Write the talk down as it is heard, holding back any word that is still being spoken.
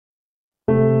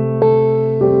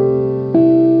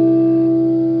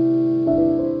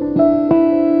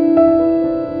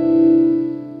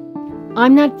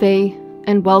I'm Nat V,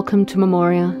 and welcome to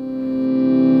Memoria.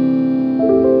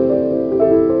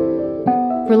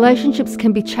 Relationships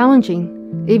can be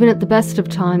challenging, even at the best of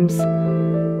times.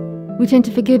 We tend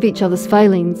to forgive each other's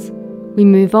failings. We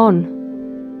move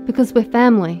on, because we're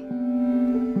family.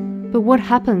 But what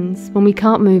happens when we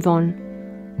can't move on,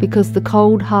 because the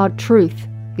cold, hard truth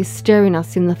is staring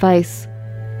us in the face?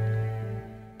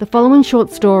 The following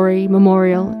short story,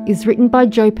 Memorial, is written by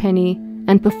Joe Penny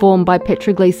and performed by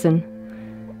Petra Gleeson.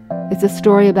 It's a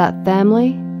story about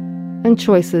family and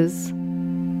choices.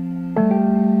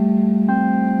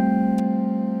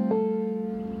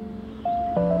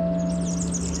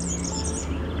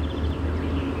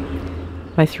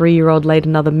 My 3-year-old laid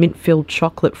another mint-filled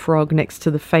chocolate frog next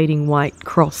to the fading white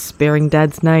cross bearing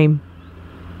Dad's name.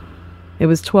 It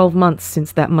was 12 months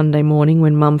since that Monday morning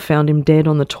when Mum found him dead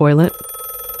on the toilet.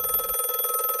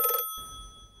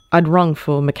 I'd rung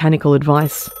for mechanical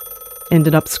advice.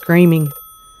 Ended up screaming.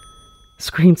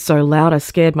 Screamed so loud I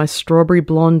scared my strawberry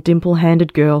blonde,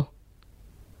 dimple-handed girl.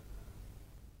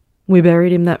 We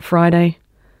buried him that Friday,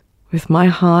 with my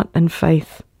heart and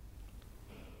faith.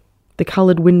 The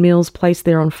coloured windmills placed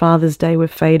there on Father's Day were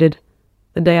faded.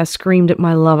 The day I screamed at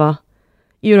my lover.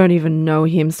 You don't even know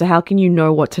him, so how can you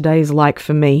know what today's like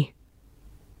for me?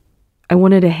 I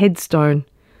wanted a headstone,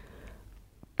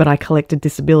 but I collected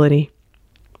disability.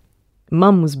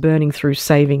 Mum was burning through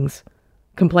savings,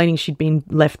 complaining she'd been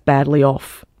left badly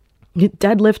off.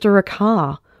 Dad left her a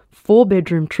car,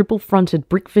 4-bedroom, triple-fronted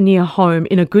brick veneer home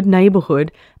in a good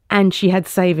neighbourhood, and she had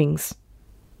savings.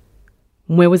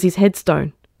 Where was his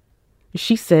headstone?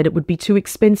 She said it would be too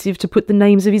expensive to put the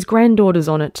names of his granddaughters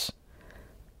on it.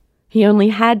 He only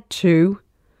had 2,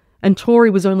 and Tori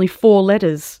was only 4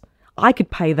 letters. I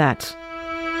could pay that.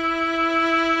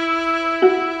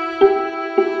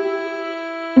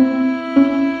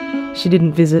 She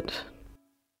didn't visit,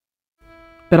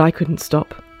 but I couldn't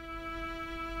stop.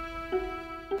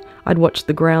 I'd watched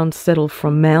the ground settle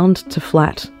from mound to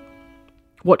flat,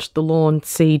 watched the lawn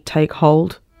seed take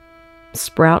hold,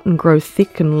 sprout and grow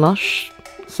thick and lush,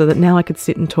 so that now I could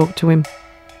sit and talk to him.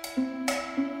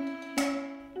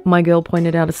 My girl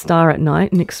pointed out a star at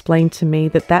night and explained to me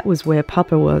that was where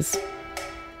Papa was.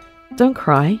 Don't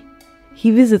cry.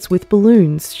 He visits with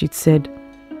balloons, she'd said,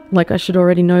 like I should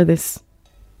already know this.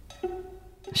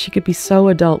 She could be so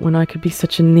adult when I could be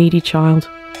such a needy child.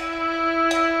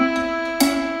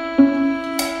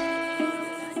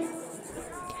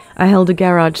 I held a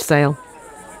garage sale.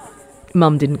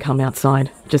 Mum didn't come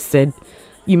outside, just said,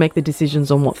 you make the decisions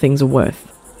on what things are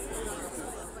worth.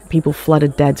 People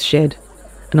flooded Dad's shed,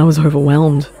 and I was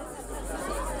overwhelmed.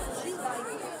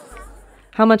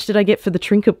 How much did I get for the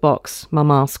trinket box? Mum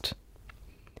asked.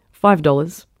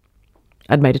 $5.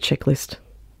 I'd made a checklist.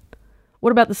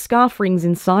 What about the scarf rings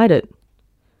inside it?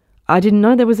 I didn't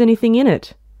know there was anything in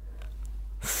it.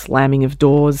 Slamming of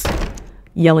doors,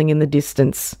 yelling in the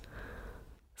distance.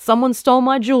 Someone stole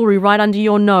my jewellery right under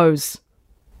your nose.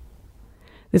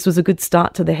 This was a good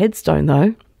start to the headstone,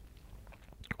 though.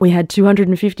 We had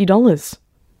 $250.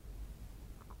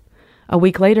 A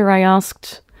week later, I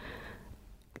asked,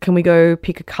 can we go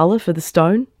pick a colour for the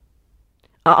stone?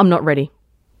 I'm not ready.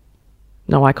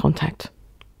 No eye contact.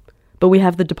 But we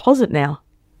have the deposit now.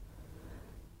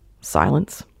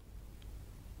 Silence.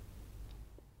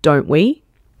 Don't we?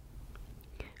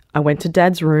 I went to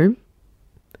Dad's room.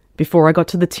 Before I got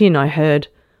to the tin, I heard,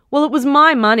 well, it was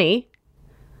my money.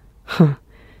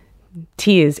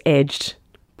 Tears edged,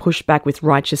 pushed back with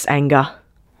righteous anger.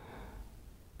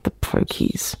 The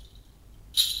pokies.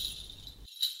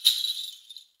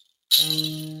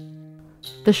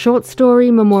 The short story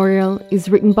Memorial is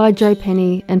written by Joe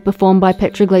Penny and performed by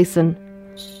Petra Gleeson.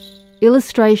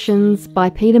 Illustrations by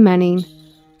Peter Manning.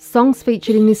 Songs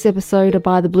featured in this episode are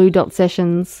by the Blue Dot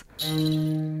Sessions.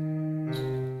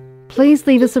 Please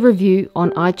leave us a review on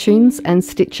iTunes and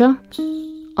Stitcher.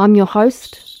 I'm your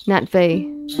host, Nat V.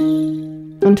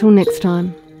 Until next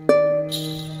time.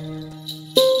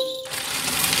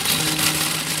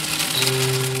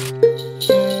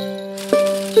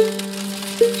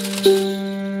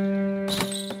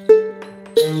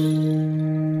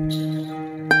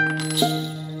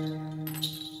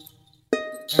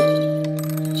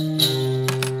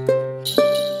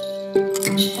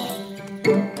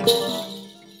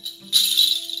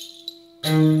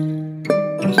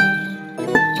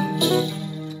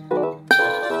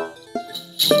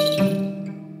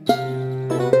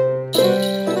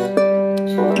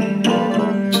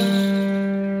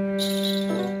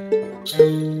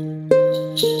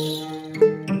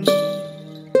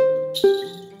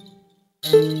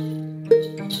 Thank you.